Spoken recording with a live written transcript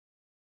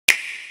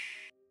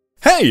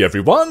Hey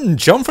everyone,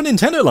 John from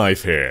Nintendo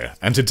Life here,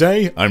 and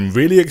today I'm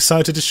really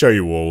excited to show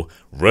you all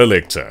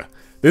Relicta.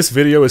 This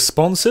video is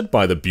sponsored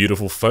by the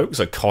beautiful folks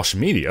at Koch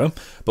Media,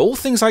 but all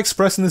things I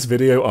express in this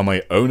video are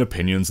my own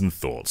opinions and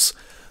thoughts.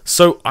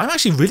 So I'm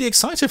actually really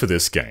excited for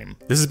this game.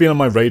 This has been on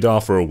my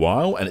radar for a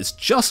while, and it's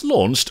just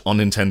launched on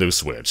Nintendo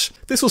Switch.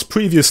 This was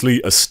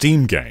previously a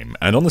Steam game,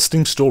 and on the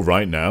Steam store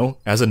right now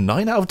has a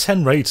 9 out of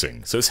 10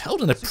 rating, so it's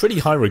held in a pretty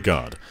high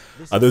regard.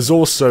 There's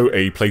also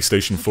a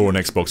PlayStation 4 and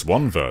Xbox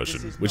One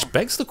version, which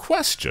begs the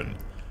question,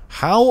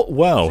 how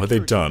well have they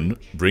done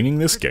bringing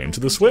this game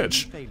to the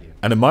Switch?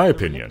 And in my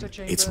opinion,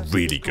 it's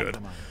really good.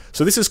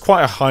 So this is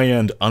quite a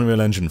high-end Unreal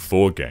Engine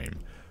 4 game.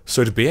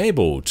 So to be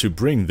able to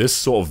bring this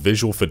sort of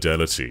visual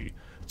fidelity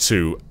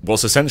to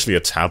what's essentially a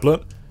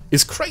tablet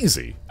is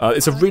crazy.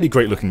 It's a really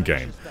great looking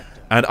game.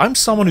 And I'm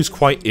someone who's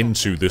quite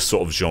into this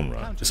sort of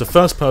genre. It's a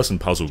first-person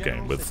puzzle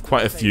game with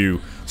quite a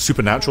few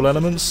supernatural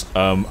elements,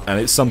 and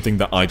it's something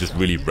that I just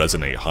really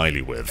resonate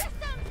highly with.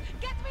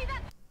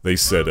 They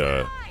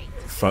said,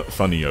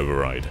 funny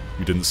override.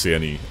 You didn't see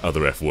any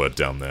other F word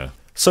down there.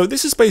 So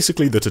this is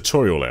basically the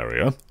tutorial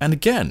area, and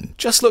again,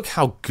 just look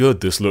how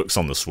good this looks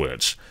on the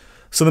Switch.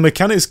 So the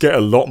mechanics get a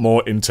lot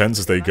more intense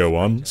as they go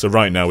on, so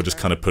right now we're just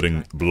kind of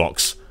putting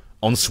blocks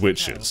on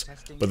switches,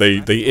 but they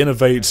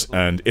innovate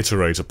and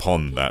iterate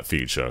upon that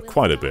feature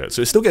quite a bit,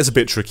 so it still gets a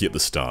bit tricky at the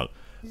start,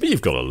 but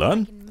you've got to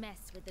learn.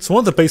 So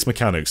one of the base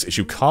mechanics is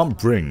you can't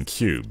bring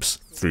cubes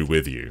through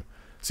with you,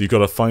 so you've got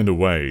to find a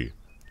way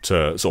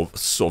to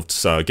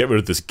sort of get rid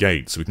of this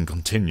gate so we can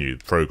continue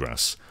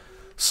progress.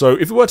 So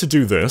if we were to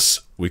do this,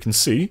 we can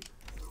see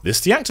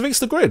this deactivates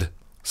the grid,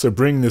 so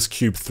bringing this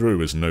cube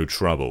through is no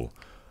trouble.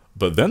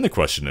 But then the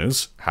question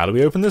is, how do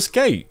we open this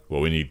gate?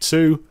 Well, we need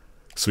two,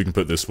 so we can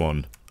put this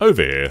one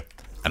over here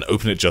and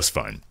open it just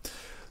fine.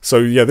 So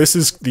yeah, this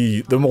is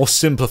the more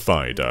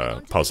simplified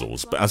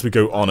puzzles, but as we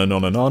go on and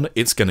on and on,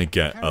 it's going to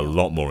get a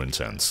lot more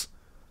intense.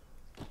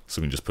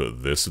 So we can just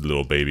put this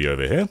little baby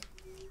over here.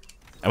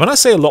 And when I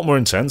say a lot more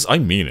intense, I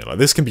mean it. Like,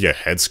 this can be a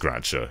head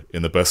scratcher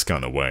in the best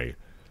kind of way.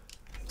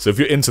 So if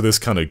you're into this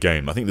kind of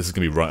game, I think this is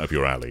going to be right up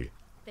your alley.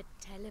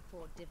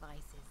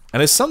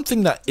 And it's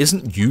something that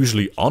isn't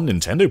usually on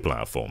Nintendo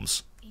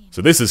platforms.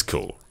 So this is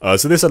cool.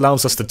 So this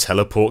allows us to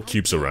teleport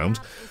cubes around.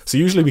 So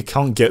usually we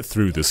can't get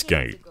through this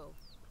gate.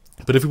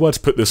 But if we were to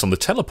put this on the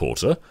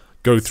teleporter,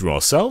 go through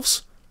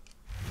ourselves,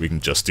 we can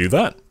just do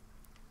that.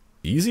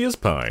 Easy as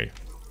pie.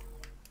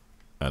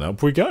 And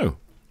up we go.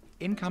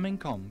 Incoming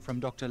com from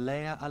Dr.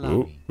 Leia Alani.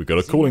 Oh, we got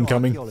a call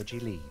incoming. Hi,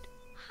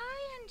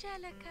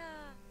 Angelica.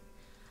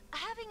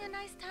 Having a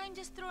nice time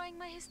just throwing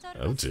my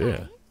historical Oh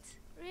dear.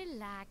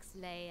 Relax,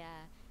 Leia.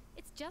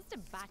 It's just a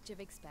batch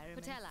of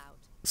experiments.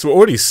 So we're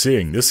already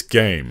seeing this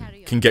game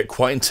can get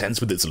quite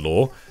intense with its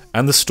lore,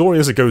 and the story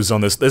as it goes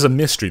on, there's a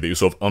mystery that you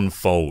sort of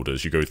unfold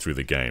as you go through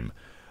the game.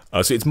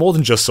 So it's more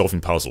than just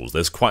solving puzzles,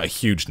 there's quite a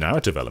huge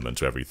narrative element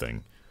to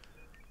everything.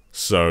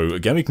 So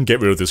again, we can get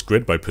rid of this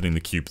grid by putting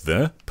the cube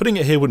there. Putting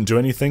it here wouldn't do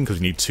anything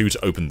because we need two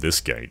to open this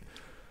gate.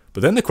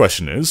 But then the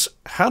question is,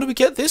 how do we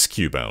get this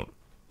cube out?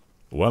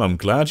 Well, I'm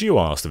glad you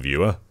asked, the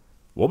viewer.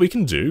 What we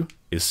can do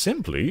is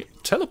simply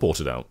teleport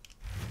it out.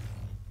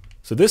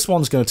 So this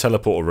one's going to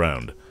teleport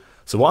around.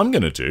 So what I'm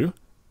going to do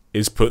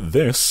is put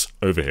this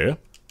over here,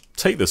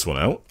 take this one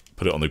out,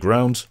 put it on the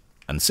ground,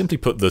 and simply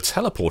put the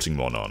teleporting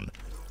one on,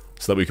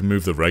 so that we can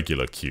move the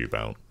regular cube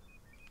out.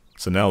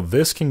 So now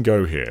this can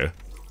go here,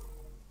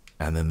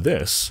 and then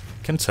this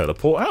can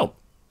teleport out.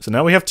 So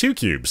now we have two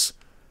cubes.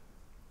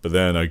 But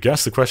then I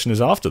guess the question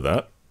is after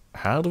that,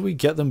 how do we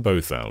get them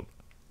both out?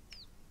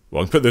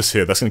 Well, I can put this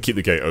here, that's going to keep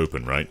the gate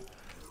open, right?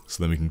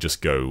 So then we can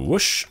just go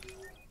whoosh,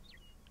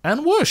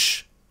 and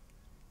whoosh!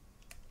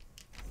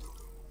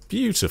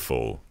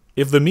 Beautiful.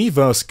 If the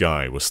Miiverse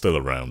guy was still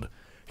around,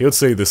 he would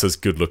say this is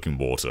good-looking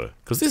water,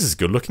 because this is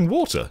good-looking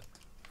water.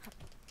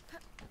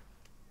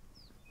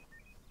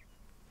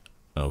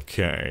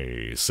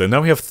 Okay, so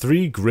now we have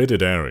three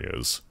gridded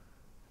areas.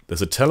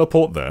 There's a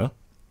teleport there,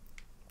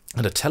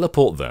 and a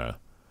teleport there.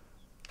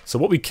 So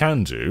what we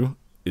can do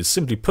is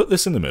simply put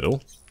this in the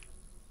middle,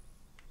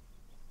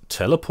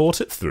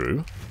 teleport it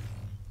through.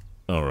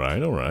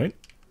 Alright, alright.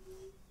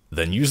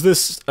 Then use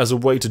this as a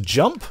way to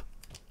jump.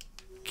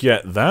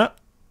 Get that.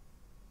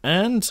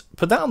 And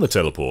put that on the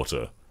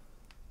teleporter.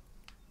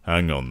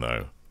 Hang on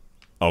though.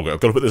 Oh, I've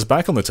got to put this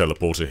back on the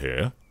teleporter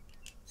here.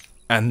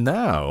 And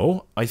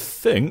now, I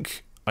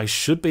think I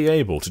should be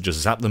able to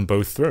just zap them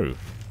both through.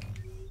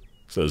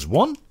 So there's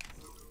one.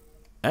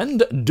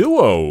 And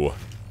duo.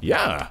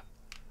 Yeah.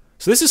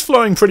 So this is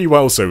flowing pretty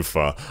well so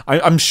far.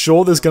 I'm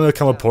sure there's going to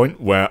come a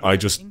point where I'm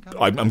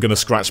going to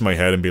scratch my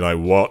head and be like,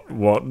 what,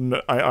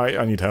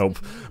 I need help.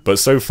 But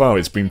so far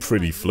it's been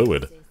pretty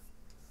fluid.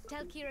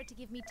 Tell Kira to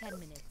give me 10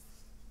 minutes.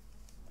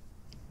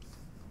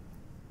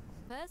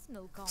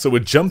 So we're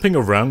jumping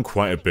around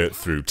quite a bit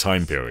through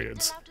time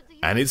periods.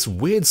 And it's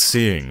weird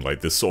seeing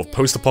like this sort of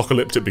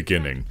post-apocalyptic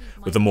beginning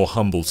with a more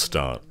humble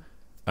start.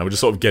 And we're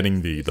just sort of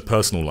getting the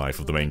personal life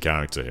of the main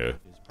character here.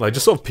 Like,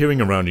 just sort of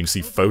peering around, you can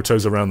see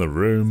photos around the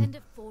room.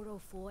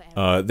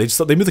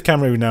 They move the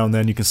camera every now and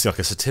then. You can see like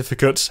a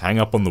certificate hang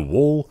up on the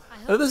wall.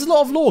 There's a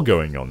lot of lore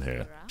going on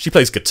here. She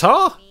plays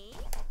guitar.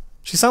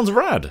 She sounds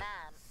rad. Ma'am,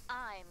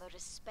 I'm a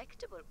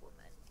respectable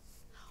woman.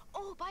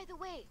 Oh, by the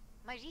way,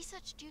 my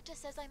research tutor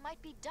says I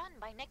might be done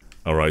by next...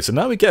 Alright, so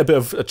now we get a bit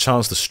of a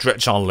chance to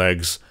stretch our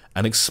legs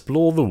and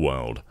explore the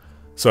world.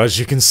 So as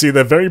you can see,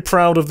 they're very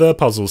proud of their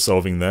puzzle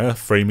solving there,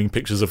 framing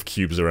pictures of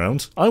cubes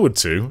around. I would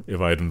too,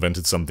 if I had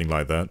invented something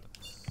like that.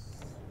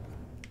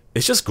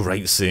 It's just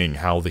great seeing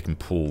how they can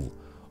pull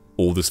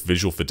all this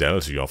visual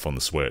fidelity off on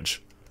the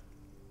Switch.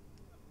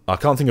 I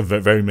can't think of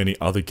very many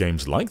other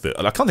games like this.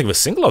 I can't think of a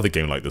single other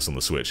game like this on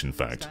the Switch, in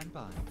fact. Stand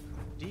by.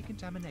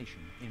 Decontamination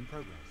in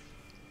progress.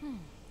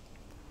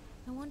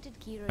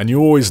 And you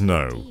always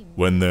know,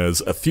 when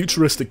there's a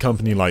futuristic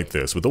company like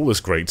this, with all this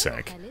great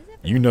tech,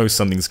 you know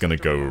something's gonna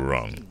go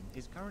wrong.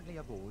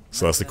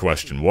 So that's the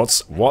question,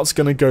 what's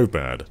gonna go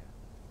bad?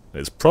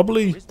 It's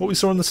probably what we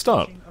saw in the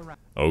start.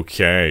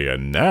 Okay,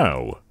 and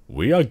now,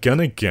 we are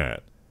gonna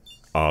get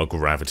our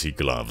gravity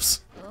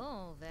gloves.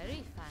 Oh,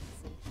 very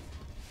fancy.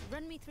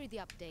 Run me through the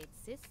updates,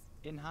 sis.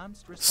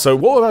 So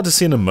what we're about to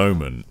see in a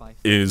moment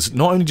is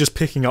not only just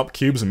picking up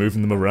cubes and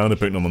moving them around and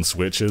putting them on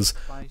switches,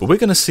 but we're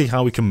going to see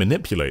how we can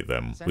manipulate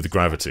them with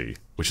gravity,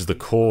 which is the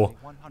core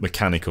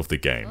mechanic of the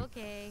game.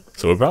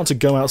 So we're about to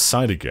go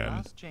outside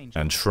again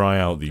and try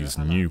out these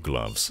new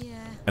gloves.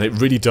 And it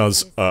really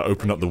does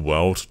open up the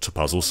world to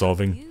puzzle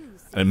solving,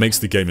 and it makes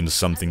the game into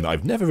something that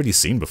I've never really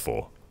seen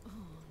before.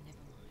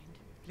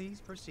 Please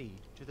proceed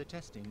to the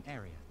testing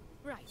area.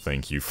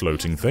 Thank you,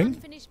 floating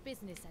thing.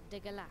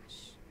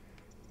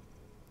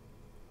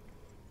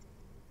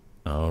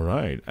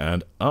 Alright,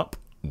 and up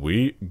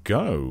we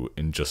go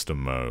in just a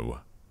mo.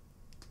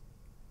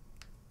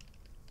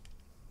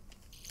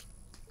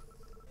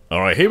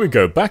 Alright, here we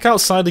go, back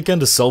outside again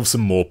to solve some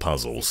more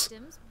puzzles.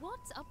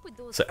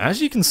 So as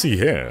you can see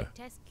here,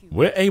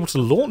 we're able to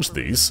launch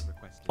these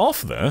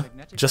off there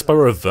just by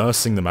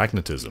reversing the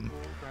magnetism.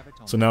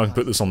 So now I can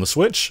put this on the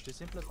Switch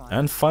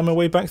and find my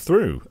way back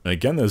through. And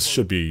again, there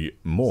should be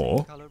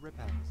more.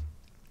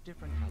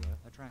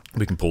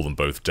 We can pull them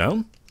both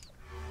down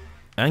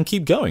and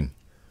keep going.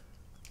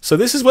 So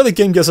this is where the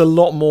game gets a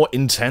lot more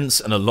intense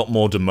and a lot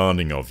more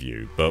demanding of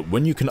you, but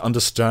when you can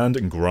understand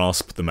and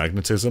grasp the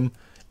magnetism,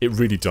 it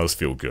really does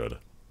feel good.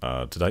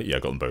 Did I? Yeah, I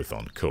got them both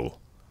on. Cool.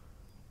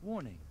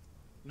 Warning.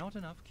 Not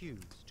enough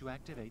cubes to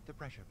activate the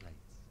pressure plates.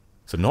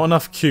 So not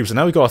enough cubes, and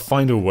now we've got to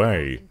find a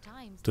way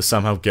to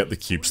somehow get the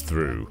cubes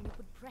through.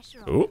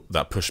 Oh,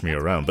 that pushed me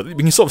around, but we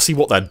can sort of see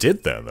what that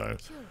did there, though.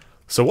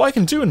 So what I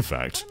can do, in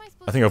fact,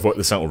 I think I've worked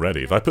this out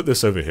already. If I put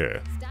this over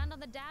here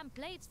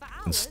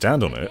and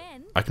stand on it,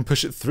 I can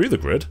push it through the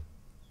grid,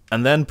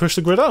 and then push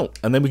the grid out,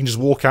 and then we can just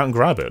walk out and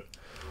grab it.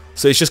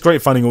 So it's just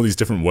great finding all these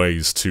different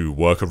ways to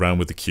work around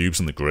with the cubes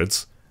and the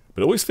grids,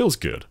 but it always feels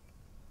good.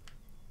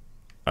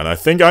 And I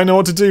think I know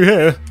what to do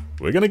here.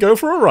 We're gonna go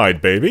for a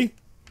ride, baby.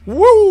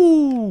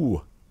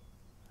 Woo!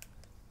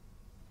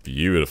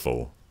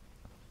 Beautiful.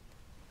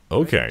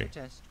 Okay.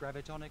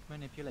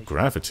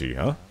 Gravity,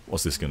 huh?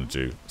 What's this gonna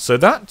do? So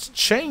that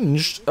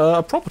changed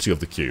a property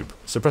of the cube.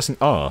 So pressing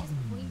R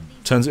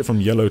turns it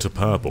from yellow to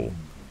purple.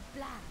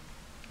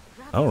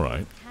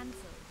 Alright.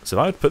 So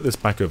if I would put this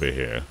back over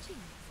here,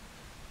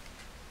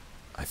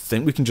 I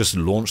think we can just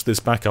launch this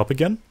back up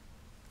again.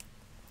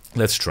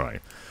 Let's try.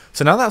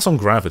 So now that's on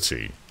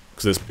gravity,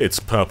 because it's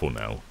purple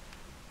now.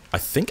 I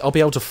think I'll be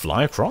able to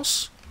fly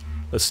across.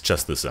 Let's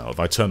test this out, if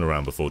I turn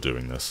around before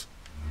doing this.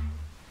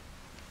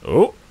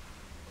 Oh!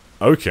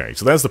 Okay,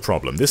 so there's the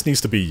problem. This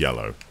needs to be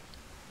yellow,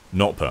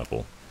 not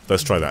purple.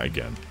 Let's try that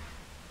again.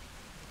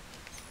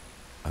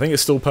 I think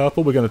it's still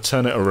purple. We're going to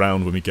turn it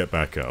around when we get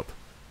back up.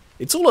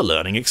 It's all a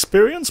learning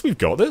experience. We've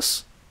got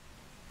this.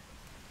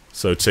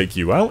 So take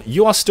you out.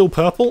 You are still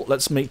purple.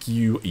 Let's make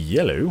you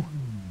yellow.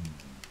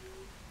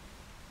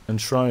 And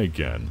try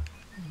again.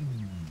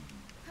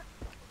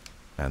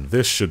 And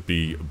this should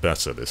be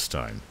better this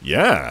time.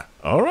 Yeah.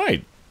 All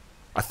right.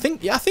 I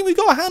think we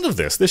got a hand of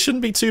this. This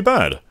shouldn't be too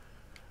bad.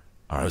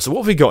 All right. So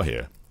what have we got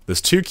here?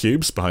 There's 2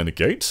 cubes behind a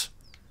gate.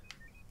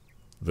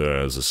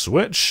 There's a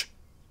switch.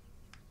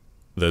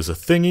 There's a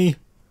thingy.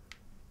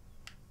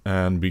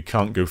 And we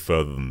can't go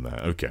further than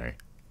that. Okay.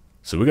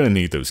 So we're going to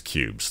need those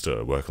cubes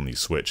to work on these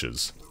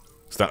switches.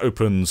 So that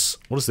opens...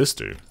 What does this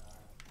do?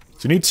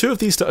 So we need 2 of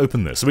these to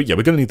open this. So yeah,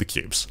 we're going to need the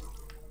cubes.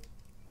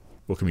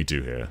 What can we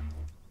do here?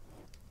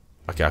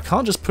 Okay, I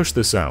can't just push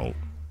this out,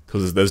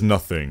 because there's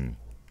nothing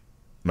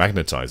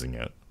magnetizing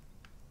it.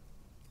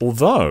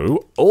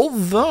 Although,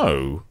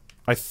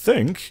 I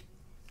think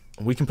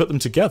we can put them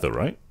together,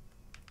 right?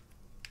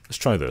 Let's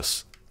try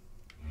this.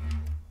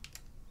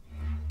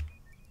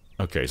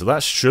 Okay, so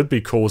that should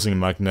be causing a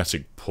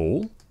magnetic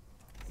pull.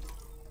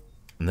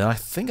 And then I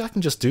think I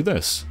can just do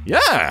this.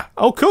 Yeah!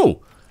 Oh,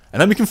 cool! And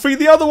then we can free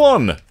the other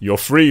one! You're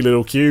free,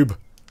 little cube.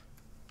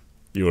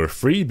 You're a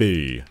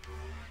freebie.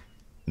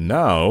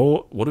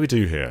 Now, what do we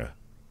do here?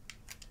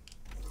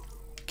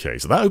 Okay,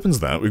 so that opens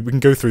that. We can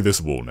go through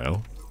this wall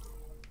now.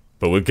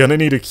 But we're gonna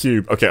need a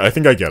cube. Okay, I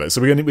think I get it.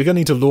 So we're gonna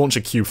need to launch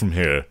a cube from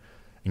here.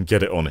 and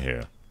get it on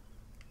here.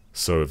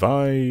 So if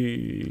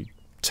I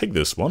take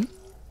this one,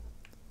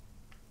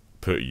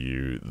 put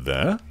you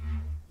there,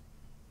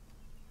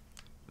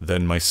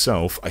 then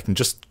myself, I can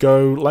just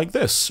go like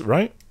this,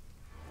 right?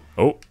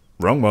 Oh,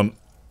 wrong one.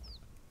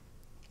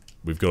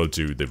 We've got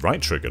to do the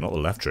right trigger, not the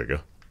left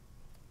trigger.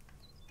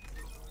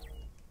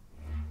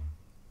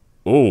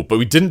 Oh, but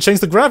we didn't change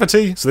the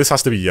gravity, so this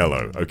has to be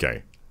yellow.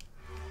 Okay.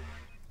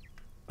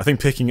 I think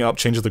picking it up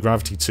changes the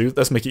gravity too.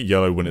 Let's make it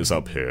yellow when it's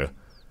up here.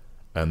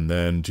 And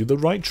then do the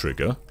right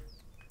trigger.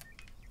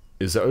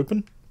 Is it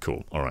open?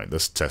 Cool. Alright,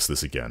 let's test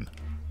this again.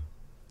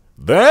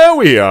 There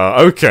we are!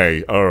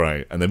 Okay,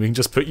 alright. And then we can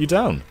just put you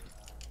down.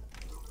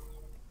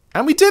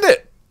 And we did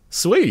it!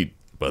 Sweet!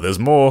 But there's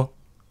more.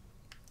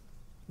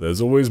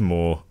 There's always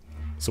more.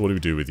 So what do we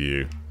do with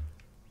you?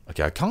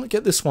 Okay, I can't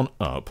get this one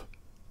up.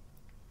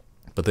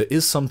 But there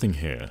is something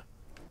here.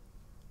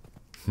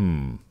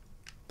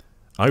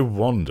 I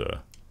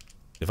wonder,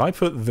 if I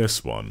put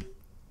this one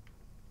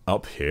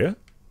up here,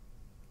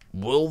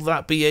 will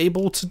that be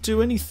able to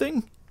do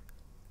anything?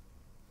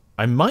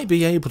 I might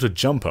be able to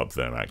jump up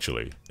there,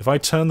 actually. If I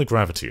turn the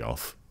gravity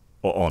off,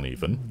 or on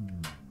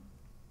even.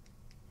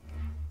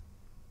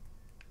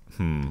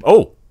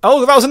 Oh!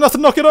 Oh, that was enough to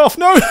knock it off!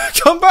 No!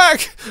 Come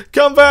back!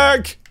 Come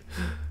back!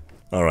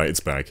 Alright,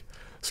 it's back.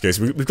 Okay,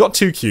 so we've got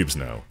 2 cubes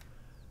now.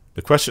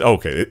 The question... Oh,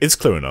 okay, it's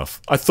clear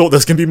enough. I thought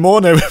there's going to be more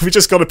now. We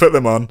just got to put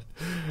them on.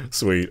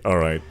 Sweet,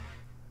 alright.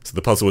 So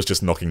the puzzle was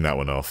just knocking that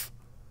one off.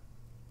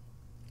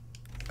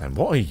 And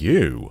what are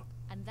you?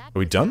 Are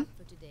we done?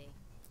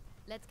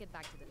 Let's get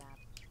back to the lab.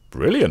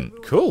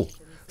 Brilliant, cool.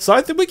 So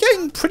I think we're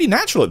getting pretty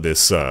natural at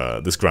this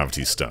this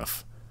gravity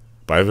stuff.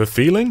 But I have a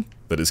feeling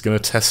that it's going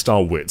to test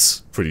our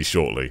wits pretty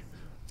shortly.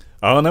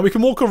 Oh, now we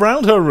can walk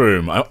around her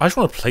room. I just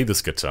want to play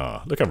this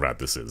guitar. Look how rad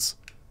this is.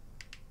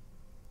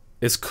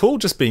 It's cool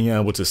just being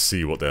able to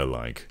see what they're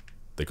like.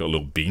 They got a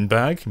little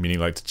beanbag, meaning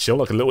like to chill,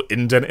 like a little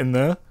indent in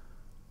there.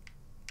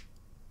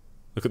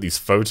 Look at these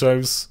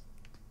photos.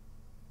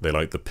 They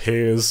like the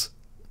piers.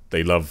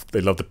 They love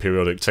the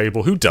periodic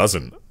table. Who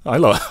doesn't? I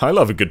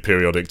love a good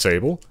periodic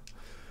table.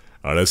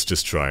 Alright, let's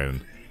just try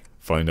and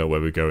find out where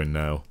we're going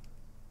now.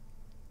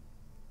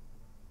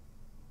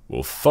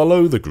 We'll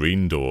follow the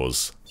green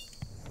doors.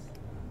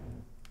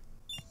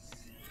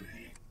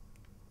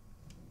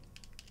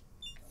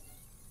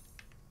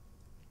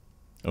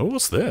 Oh,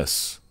 what's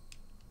this?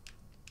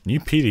 New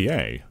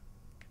PDA.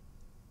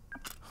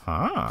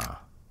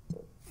 Ah.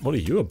 What are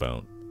you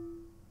about?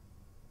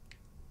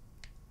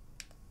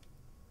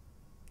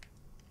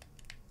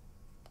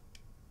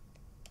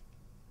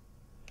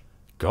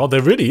 God,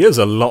 there really is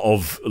a lot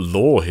of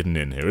lore hidden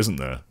in here, isn't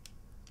there?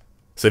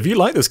 So if you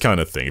like this kind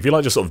of thing, if you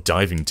like just sort of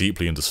diving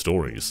deeply into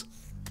stories,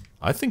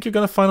 I think you're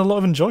going to find a lot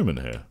of enjoyment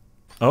here.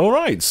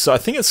 Alright, so I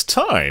think it's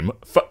time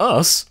for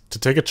us to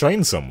take a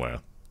train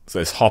somewhere. So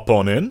let's hop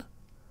on in.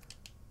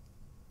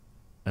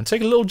 And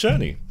take a little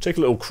journey. Take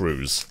a little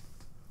cruise.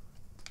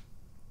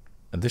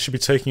 And this should be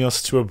taking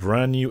us to a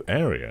brand new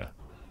area.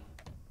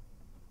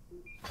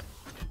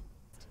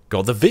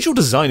 God, the visual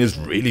design is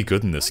really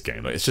good in this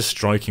game. Like, it's just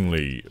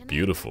strikingly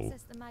beautiful.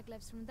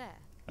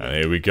 And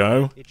here we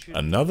go.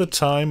 Another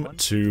time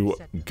to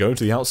go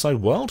to the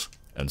outside world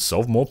and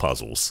solve more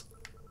puzzles.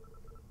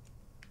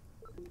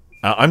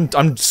 I'm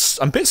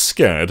a bit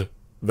scared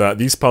that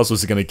these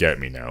puzzles are going to get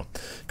me now,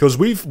 because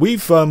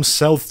we've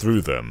sailed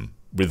through them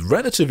with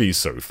relative ease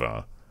so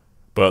far,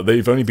 but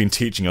they've only been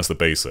teaching us the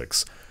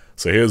basics.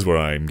 So here's where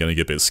I'm going to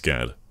get a bit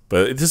scared.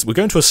 But we're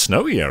going to a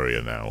snowy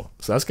area now,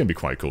 so that's going to be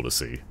quite cool to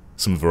see.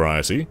 Some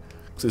variety.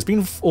 So it's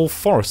been all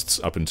forests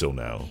up until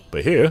now,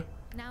 but here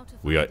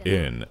we are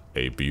in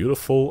a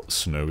beautiful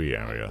snowy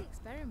area.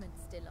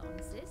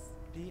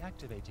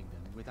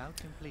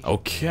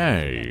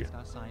 Okay,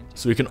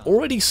 so we can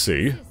already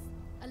see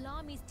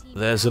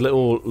there's a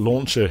little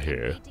launcher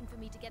here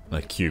and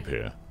a cube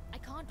here.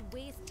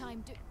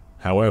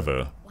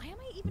 However,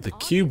 the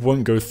cube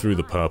won't go through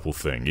the purple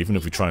thing, even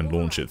if we try and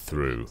launch it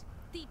through.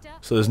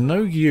 So there's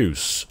no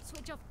use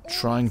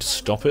trying to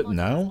stop it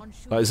now?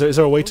 Like, is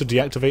there a way to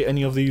deactivate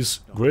any of these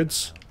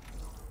grids?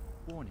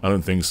 I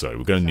don't think so.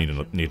 We're going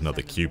to need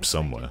another cube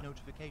somewhere.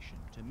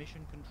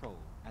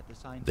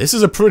 This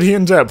is a pretty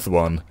in-depth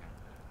one.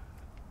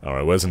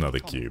 Alright, where's another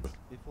cube?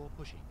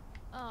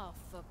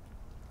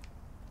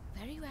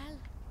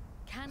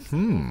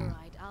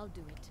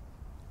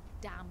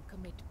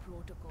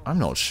 I'm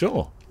not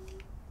sure.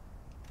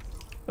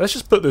 Let's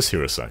just put this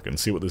here a second,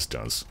 see what this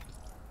does.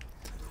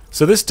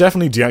 So this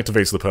definitely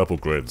deactivates the purple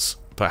grids,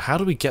 but how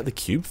do we get the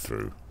cube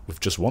through with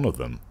just one of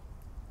them?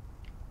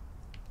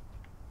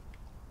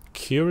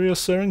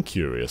 Curiouser and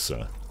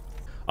curiouser.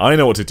 I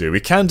know what to do. We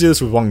can do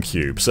this with one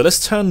cube, so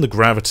let's turn the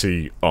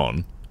gravity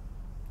on.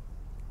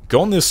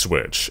 Go on this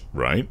switch,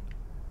 right?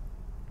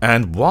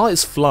 And while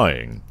it's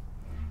flying...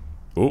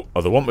 Oh,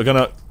 the one we're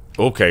gonna...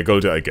 Okay, go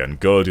do that again.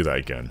 Go do that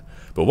again.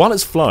 But while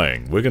it's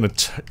flying, we're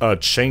gonna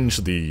change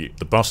the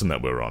button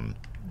that we're on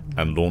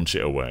and launch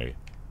it away.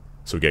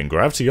 So we're getting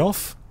gravity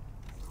off.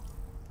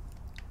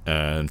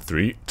 And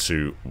 3,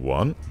 2,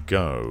 1,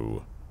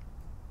 go.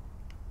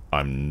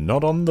 I'm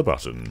not on the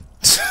button.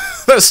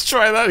 Let's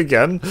try that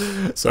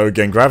again. So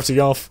again, gravity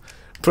off.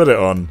 Put it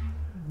on.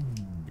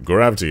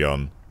 Gravity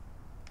on.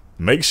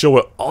 Make sure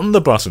we're on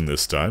the button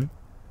this time.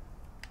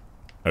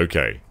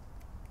 Okay.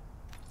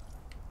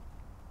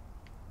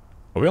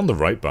 Are we on the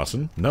right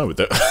button? No,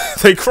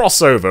 they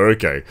cross over.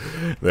 Okay.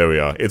 There we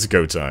are. It's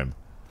go time.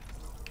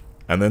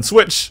 And then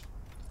switch.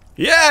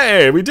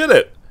 Yay! We did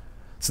it!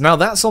 So now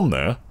that's on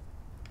there.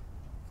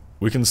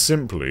 We can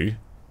simply...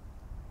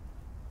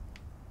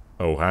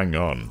 Oh, hang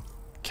on.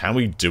 Can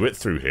we do it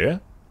through here?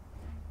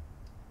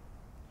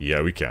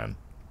 Yeah, we can.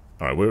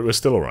 Alright, we're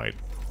still alright.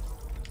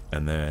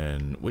 And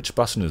then... Which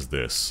button is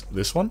this?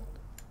 This one?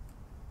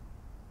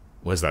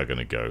 Where's that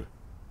gonna go?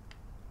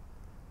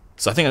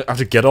 So I think I have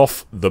to get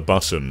off the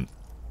button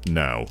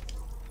now.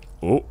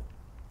 Oh.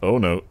 Oh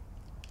no.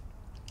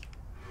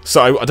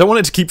 So I don't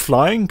want it to keep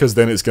flying, because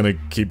then it's going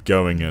to keep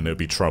going and it'll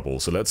be trouble.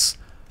 So let's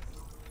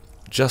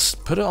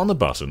just put it on the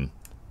button.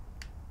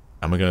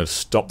 And we're going to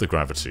stop the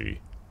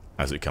gravity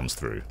as it comes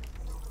through.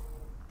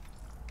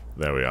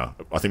 There we are.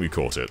 I think we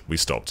caught it. We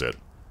stopped it.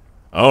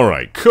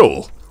 Alright,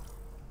 cool.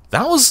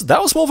 That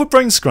was more of a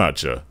brain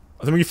scratcher.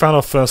 I think we found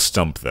our first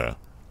stump there.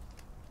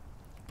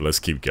 But let's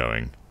keep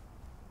going.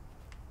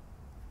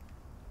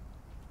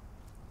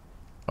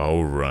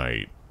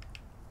 Alright.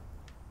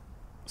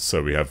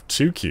 So we have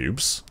 2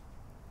 cubes.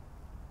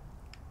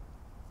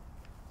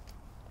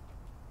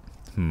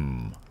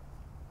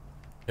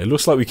 It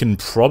looks like we can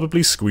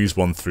probably squeeze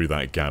one through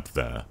that gap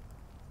there.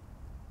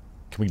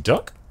 Can we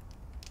duck?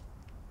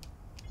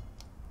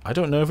 I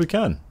don't know if we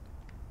can.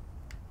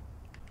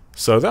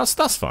 So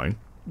that's fine.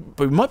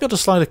 But we might be able to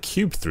slide a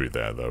cube through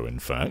there, though, in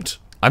fact.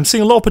 I'm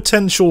seeing a lot of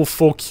potential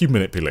for cube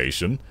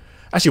manipulation.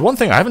 Actually, one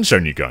thing I haven't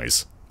shown you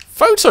guys.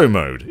 Photo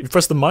mode! If you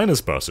press the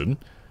minus button,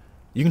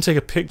 you can take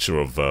a picture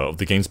of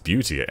the game's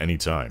beauty at any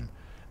time.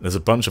 There's a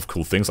bunch of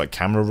cool things like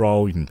camera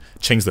roll, you can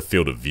change the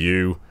field of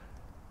view,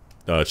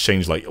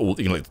 change like all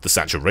like the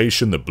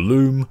saturation, the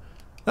bloom.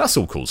 That's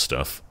all cool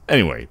stuff.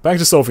 Anyway, back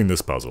to solving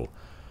this puzzle.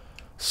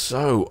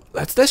 So,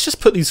 let's just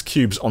put these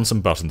cubes on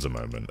some buttons a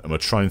moment, and we'll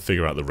try and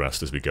figure out the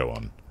rest as we go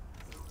on.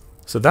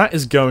 So that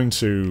is going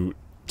to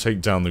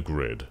take down the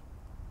grid.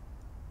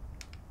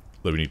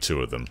 Though we need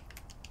 2 of them.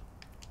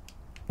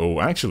 Oh,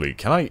 actually,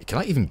 can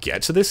I even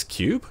get to this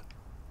cube?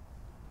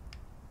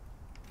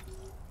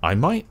 I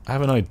might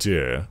have an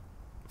idea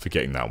for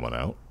getting that one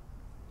out.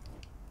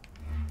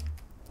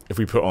 If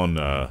we put on,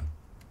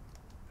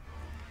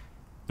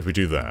 if we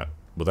do that,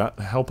 will that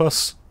help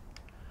us?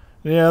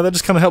 Yeah, that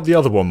just kind of helped the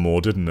other one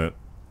more, didn't it?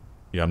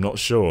 Yeah, I'm not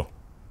sure.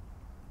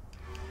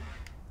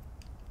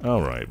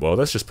 Alright, well,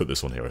 let's just put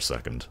this one here a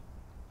second.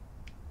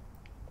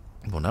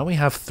 Well, now we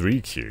have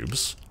 3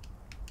 cubes.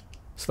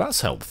 So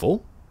that's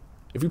helpful.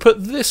 If we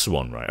put this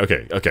one right...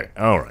 Okay,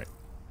 alright.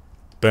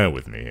 Bear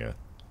with me here.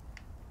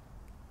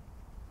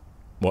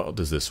 What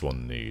does this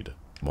one need?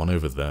 One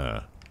over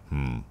there.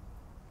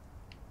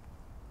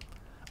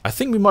 I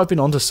think we might have been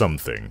onto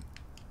something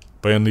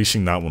by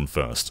unleashing that one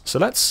first. So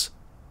let's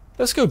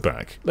go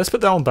back. Let's put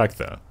that one back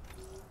there.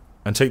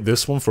 And take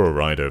this one for a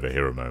ride over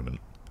here a moment.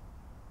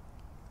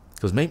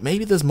 Because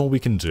maybe there's more we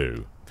can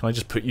do. Can I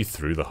just put you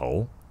through the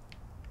hole?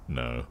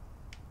 No.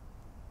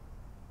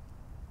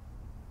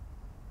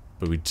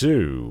 But we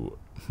do...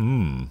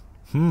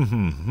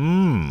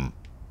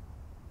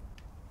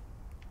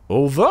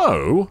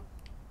 Although,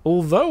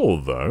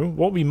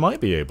 what we might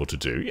be able to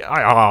do...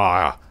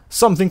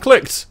 Something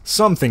clicked!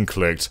 Something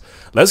clicked!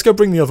 Let's go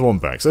bring the other one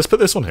back. So let's put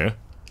this one here.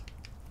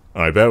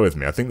 Alright, bear with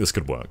me. I think this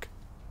could work.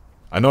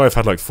 I know I've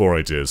had like 4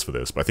 ideas for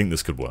this, but I think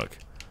this could work.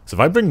 So if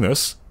I bring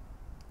this...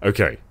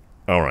 Okay.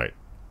 Alright.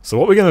 So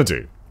what we're going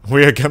to do...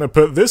 We are going to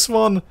put this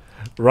one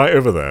right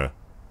over there.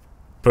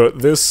 Put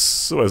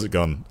this... Where's it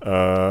gone?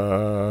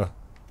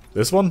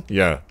 This one?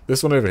 Yeah.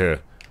 This one over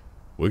here.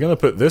 We're going to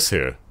put this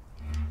here.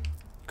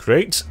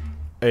 Create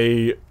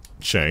a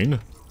chain.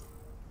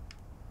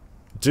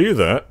 Do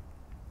that.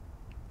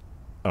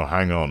 Oh,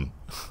 hang on.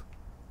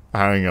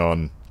 Hang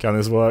on. Can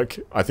this work?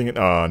 I think it...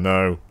 Oh,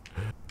 no.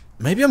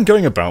 Maybe I'm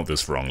going about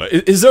this wrong. Like,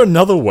 is there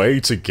another way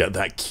to get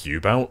that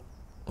cube out?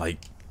 Like,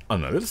 I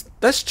don't know.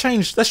 Let's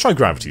change... Let's try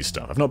gravity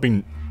stuff. I've not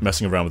been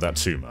messing around with that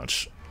too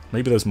much.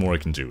 Maybe there's more I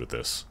can do with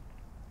this.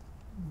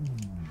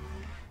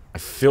 I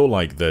feel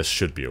like there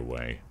should be a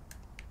way.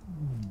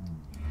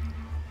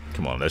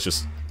 Come on, let's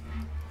just...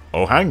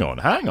 Oh, hang on.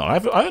 I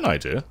have an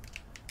idea.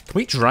 Can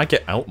we drag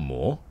it out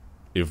more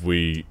if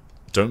we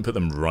don't put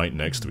them right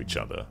next to each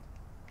other?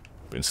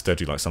 But instead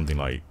do like something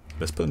like...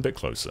 Let's put them a bit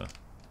closer.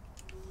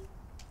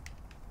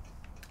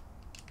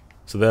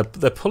 So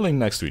they're pulling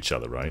next to each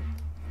other, right?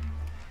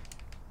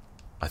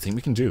 I think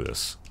we can do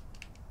this.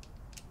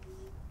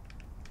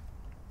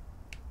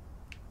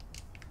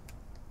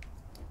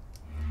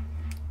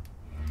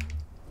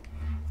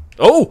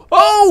 Oh!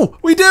 Oh!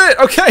 We did it!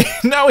 Okay,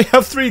 now we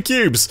have 3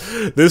 cubes!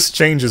 This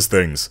changes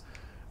things.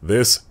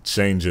 This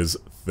changes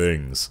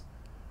things.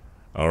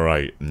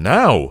 Alright,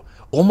 now!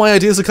 All my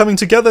ideas are coming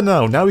together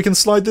now! Now we can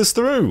slide this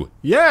through!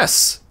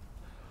 Yes!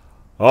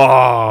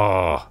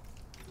 Ah!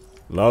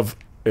 Love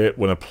it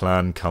when a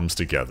plan comes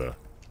together.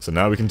 So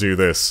now we can do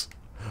this.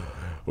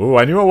 Oh,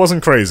 I knew I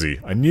wasn't crazy.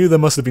 I knew there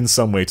must have been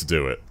some way to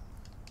do it.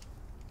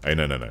 Hey,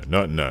 no.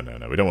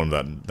 We don't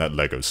want that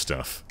Lego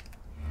stuff.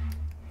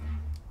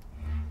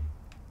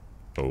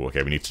 Oh,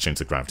 okay, we need to change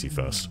the gravity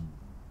first.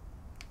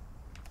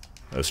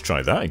 Let's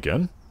try that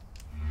again.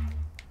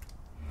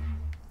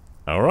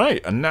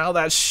 Alright, and now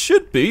that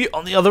should be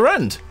on the other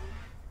end.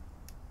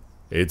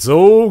 It's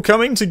all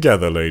coming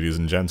together, ladies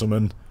and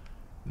gentlemen.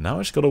 Now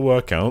I just gotta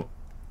work out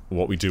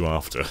what we do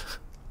after.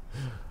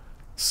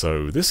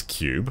 So, this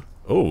cube,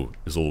 oh,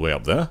 is all the way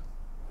up there.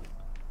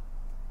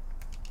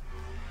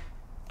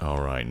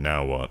 Alright,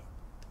 now what?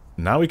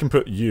 Now we can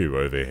put you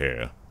over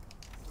here,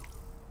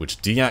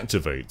 which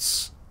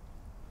deactivates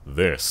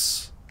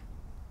this.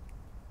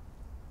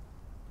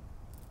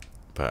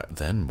 But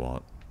then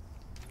what?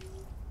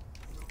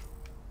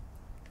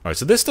 Alright,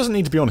 so this doesn't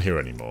need to be on here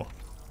anymore.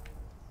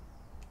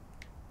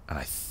 And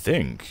I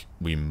think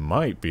we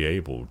might be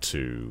able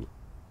to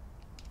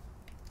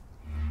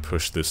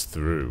push this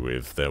through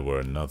if there were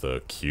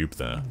another cube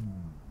there.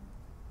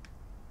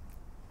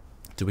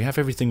 Do we have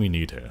everything we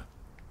need here?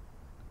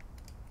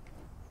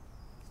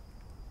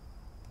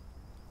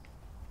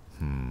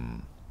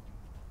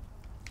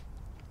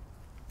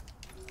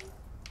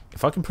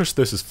 If I can push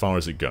this as far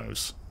as it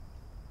goes,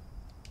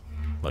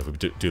 like we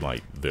do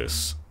like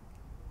this,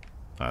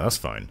 that's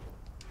fine.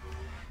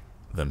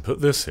 Then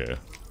put this here.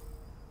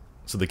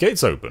 So the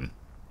gate's open.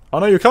 Oh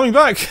no, you're coming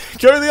back!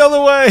 Go the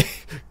other way!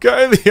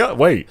 Go the other...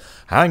 Wait,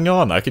 hang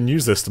on, I can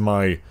use this to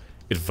my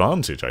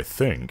advantage, I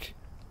think.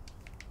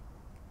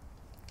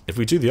 If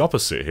we do the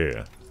opposite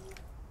here,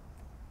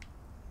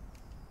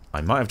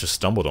 I might have just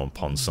stumbled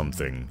upon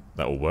something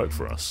that will work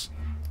for us.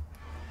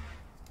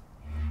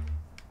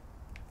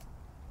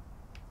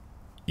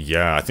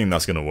 Yeah, I think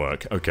that's going to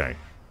work. Okay.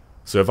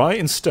 So if I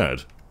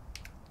instead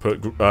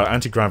put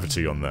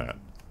anti-gravity on that,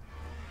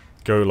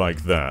 go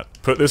like that,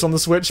 put this on the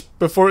switch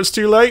before it's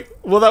too late,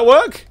 will that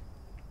work?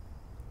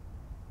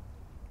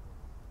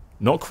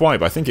 Not quite,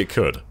 but I think it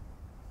could.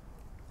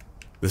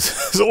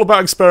 This is all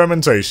about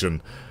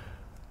experimentation.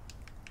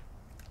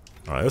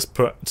 Alright, let's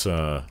put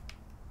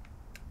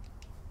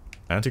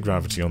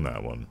anti-gravity on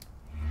that one.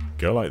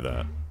 Go like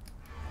that.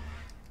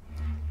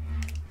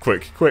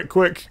 Quick, quick,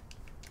 quick!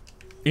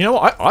 You know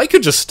what? I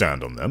could just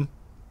stand on them.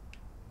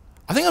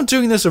 I think I'm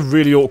doing this a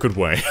really awkward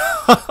way.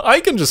 I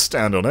can just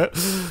stand on it.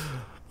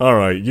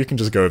 Alright, you can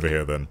just go over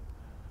here then.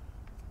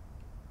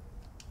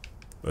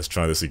 Let's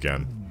try this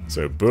again.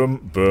 So,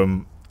 boom,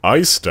 boom.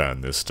 I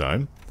stand this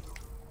time.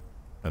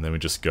 And then we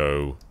just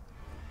go...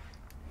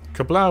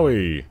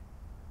 Kablowie!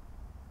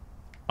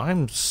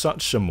 I'm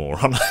such a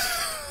moron.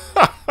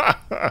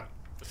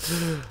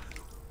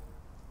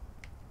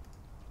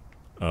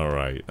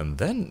 Alright, and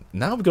then...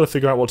 Now we've got to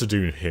figure out what to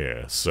do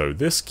here. So,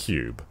 this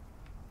cube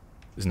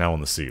is now on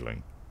the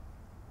ceiling.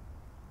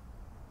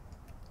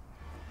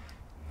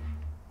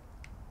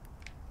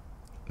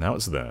 Now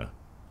it's there.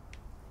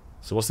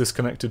 So what's this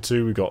connected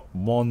to? We got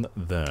one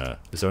there.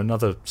 Is there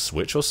another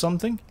switch or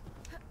something?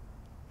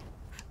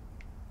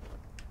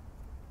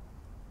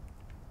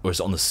 Or is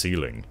it on the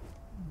ceiling?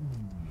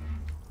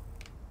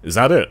 Is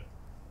that it?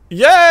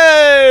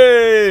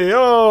 Yay!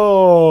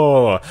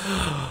 Oh!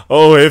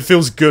 Oh, it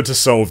feels good to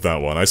solve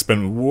that one. I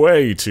spent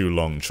way too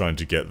long trying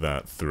to get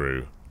that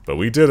through. But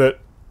we did it.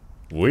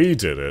 We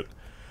did it.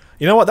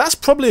 You know what, that's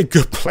probably a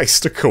good place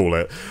to call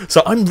it.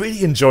 So I'm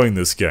really enjoying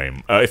this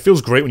game. It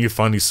feels great when you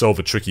finally solve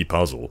a tricky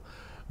puzzle.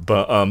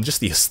 But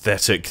just the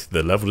aesthetic,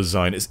 the level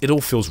design, it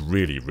all feels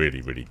really,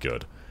 really, really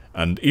good.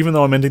 And even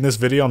though I'm ending this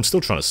video, I'm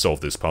still trying to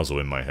solve this puzzle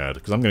in my head.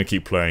 Because I'm going to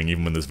keep playing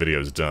even when this video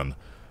is done.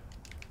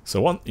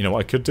 So what, you know what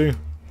I could do?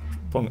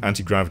 Put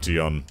anti-gravity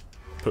on.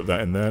 Put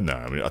that in there. No,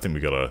 I mean, I think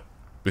we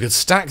could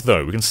stack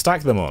though. We can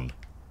stack them on.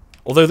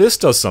 Although this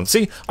does something.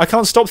 See, I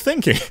can't stop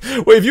thinking.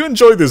 Well, if you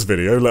enjoyed this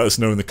video, let us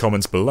know in the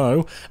comments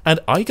below.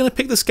 And are you going to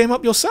pick this game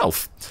up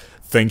yourself?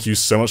 Thank you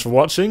so much for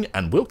watching,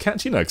 and we'll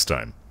catch you next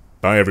time.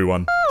 Bye,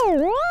 everyone.